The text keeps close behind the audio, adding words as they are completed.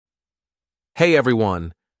Hey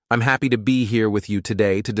everyone, I'm happy to be here with you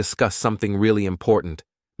today to discuss something really important,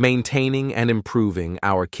 maintaining and improving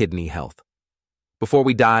our kidney health. Before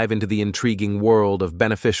we dive into the intriguing world of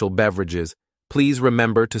beneficial beverages, please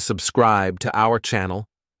remember to subscribe to our channel,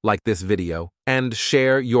 like this video, and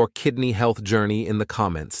share your kidney health journey in the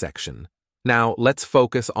comments section. Now, let's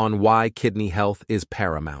focus on why kidney health is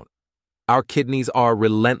paramount. Our kidneys are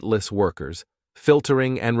relentless workers,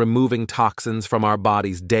 filtering and removing toxins from our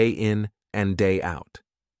bodies day in and day out.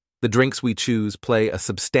 The drinks we choose play a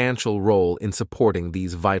substantial role in supporting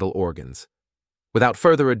these vital organs. Without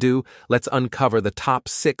further ado, let's uncover the top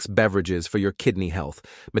 6 beverages for your kidney health,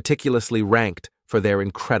 meticulously ranked for their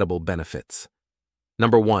incredible benefits.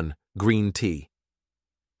 Number 1. Green tea.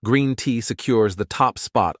 Green tea secures the top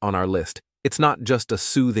spot on our list. It's not just a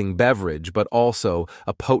soothing beverage, but also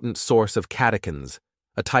a potent source of catechins,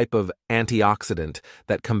 a type of antioxidant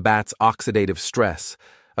that combats oxidative stress,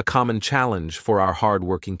 a common challenge for our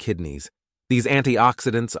hard-working kidneys. These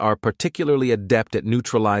antioxidants are particularly adept at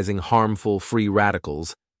neutralizing harmful free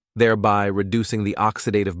radicals, thereby reducing the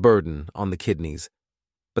oxidative burden on the kidneys.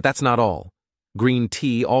 But that's not all. Green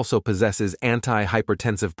tea also possesses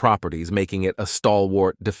anti-hypertensive properties, making it a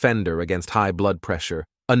stalwart defender against high blood pressure,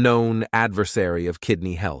 a known adversary of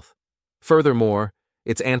kidney health. Furthermore,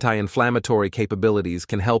 its anti-inflammatory capabilities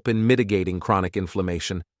can help in mitigating chronic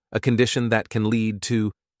inflammation, a condition that can lead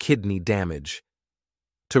to kidney damage.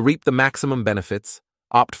 To reap the maximum benefits,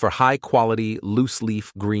 opt for high-quality,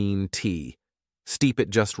 loose-leaf green tea. Steep it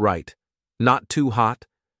just right, not too hot,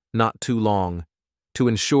 not too long, to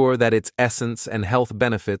ensure that its essence and health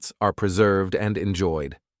benefits are preserved and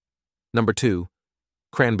enjoyed. Number 2.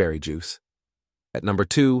 Cranberry juice. At number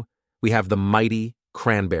 2, we have the mighty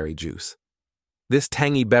cranberry juice. This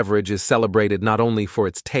tangy beverage is celebrated not only for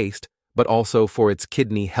its taste, but also for its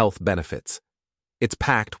kidney health benefits. It's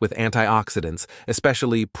packed with antioxidants,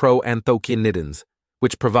 especially proanthocyanidins,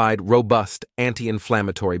 which provide robust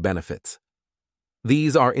anti-inflammatory benefits.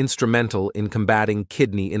 These are instrumental in combating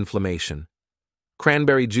kidney inflammation.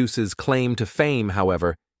 Cranberry juice's claim to fame,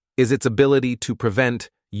 however, is its ability to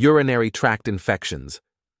prevent urinary tract infections,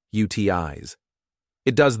 UTIs.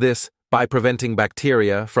 It does this by preventing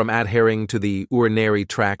bacteria from adhering to the urinary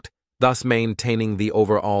tract, thus maintaining the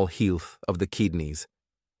overall health of the kidneys.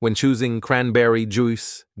 When choosing cranberry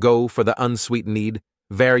juice, go for the unsweetened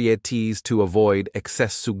varieties to avoid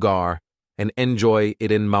excess sugar and enjoy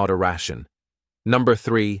it in moderation. Number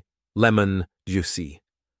 3. Lemon juice.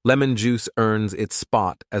 Lemon juice earns its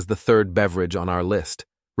spot as the 3rd beverage on our list.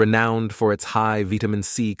 Renowned for its high vitamin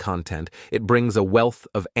C content, it brings a wealth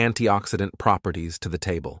of antioxidant properties to the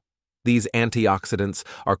table. These antioxidants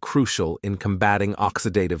are crucial in combating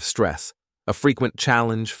oxidative stress, a frequent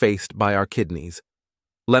challenge faced by our kidneys.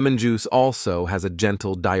 Lemon juice also has a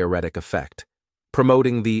gentle diuretic effect,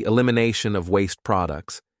 promoting the elimination of waste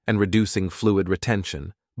products and reducing fluid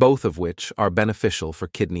retention, both of which are beneficial for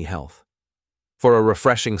kidney health. For a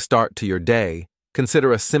refreshing start to your day,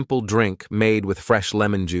 consider a simple drink made with fresh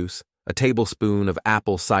lemon juice, a tablespoon of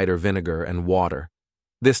apple cider vinegar, and water.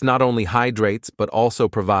 This not only hydrates but also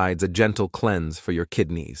provides a gentle cleanse for your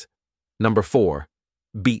kidneys. Number 4.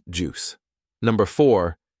 Beet juice. Number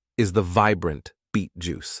 4 is the vibrant beet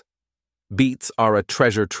juice. Beets are a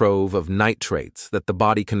treasure trove of nitrates that the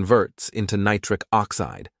body converts into nitric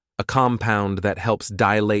oxide, a compound that helps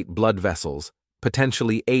dilate blood vessels,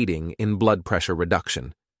 potentially aiding in blood pressure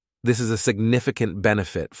reduction. This is a significant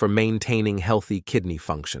benefit for maintaining healthy kidney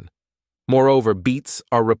function. Moreover, beets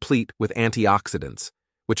are replete with antioxidants,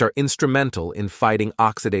 which are instrumental in fighting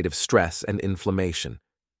oxidative stress and inflammation,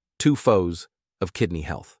 2 foes of kidney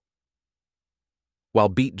health. While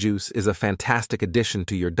beet juice is a fantastic addition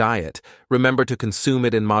to your diet, remember to consume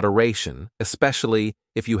it in moderation, especially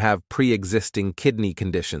if you have pre-existing kidney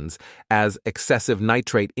conditions, as excessive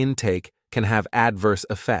nitrate intake can have adverse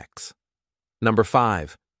effects. Number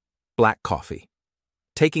 5. Black coffee.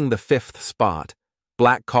 Taking the 5th spot,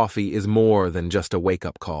 black coffee is more than just a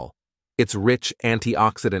wake-up call. Its rich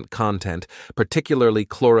antioxidant content, particularly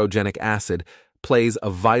chlorogenic acid, plays a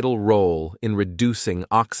vital role in reducing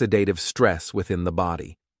oxidative stress within the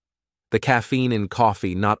body. The caffeine in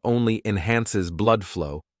coffee not only enhances blood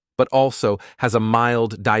flow, but also has a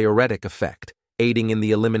mild diuretic effect, aiding in the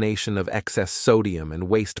elimination of excess sodium and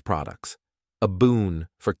waste products, a boon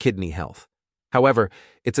for kidney health. However,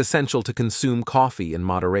 it's essential to consume coffee in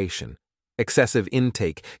moderation. Excessive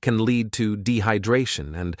intake can lead to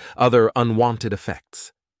dehydration and other unwanted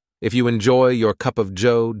effects. If you enjoy your cup of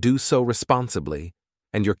joe, do so responsibly,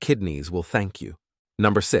 and your kidneys will thank you.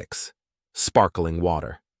 Number 6. Sparkling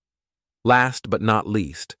water. Last but not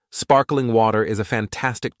least, Sparkling water is a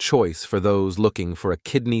fantastic choice for those looking for a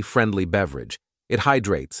kidney-friendly beverage. It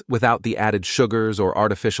hydrates without the added sugars or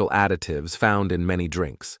artificial additives found in many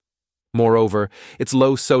drinks. Moreover, its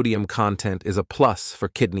low sodium content is a plus for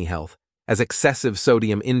kidney health, as excessive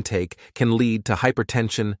sodium intake can lead to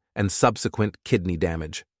hypertension and subsequent kidney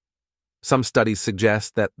damage. Some studies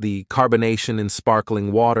suggest that the carbonation in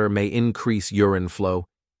sparkling water may increase urine flow,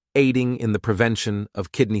 aiding in the prevention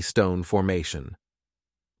of kidney stone formation.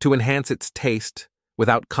 To enhance its taste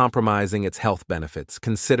without compromising its health benefits,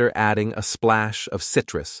 consider adding a splash of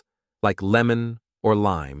citrus, like lemon or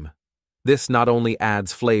lime. This not only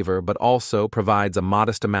adds flavor but also provides a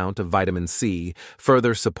modest amount of vitamin C,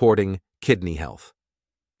 further supporting kidney health.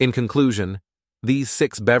 In conclusion, these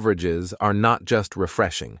 6 beverages are not just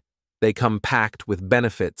refreshing. They come packed with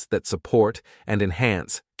benefits that support and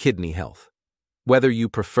enhance kidney health. Whether you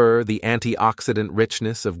prefer the antioxidant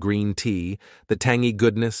richness of green tea, the tangy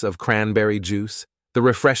goodness of cranberry juice, the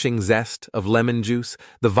refreshing zest of lemon juice,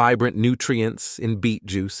 the vibrant nutrients in beet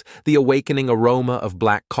juice, the awakening aroma of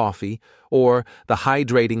black coffee, or the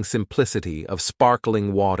hydrating simplicity of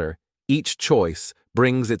sparkling water, each choice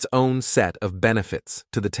brings its own set of benefits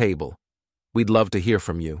to the table. We'd love to hear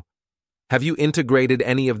from you. Have you integrated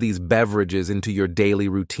any of these beverages into your daily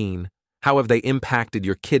routine? How have they impacted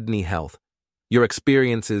your kidney health? Your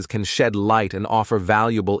experiences can shed light and offer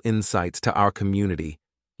valuable insights to our community.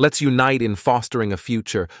 Let's unite in fostering a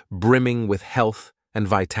future brimming with health and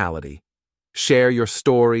vitality. Share your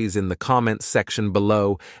stories in the comments section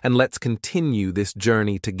below, and let's continue this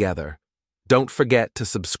journey together. Don't forget to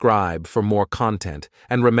subscribe for more content,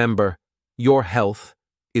 and remember, your health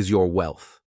is your wealth.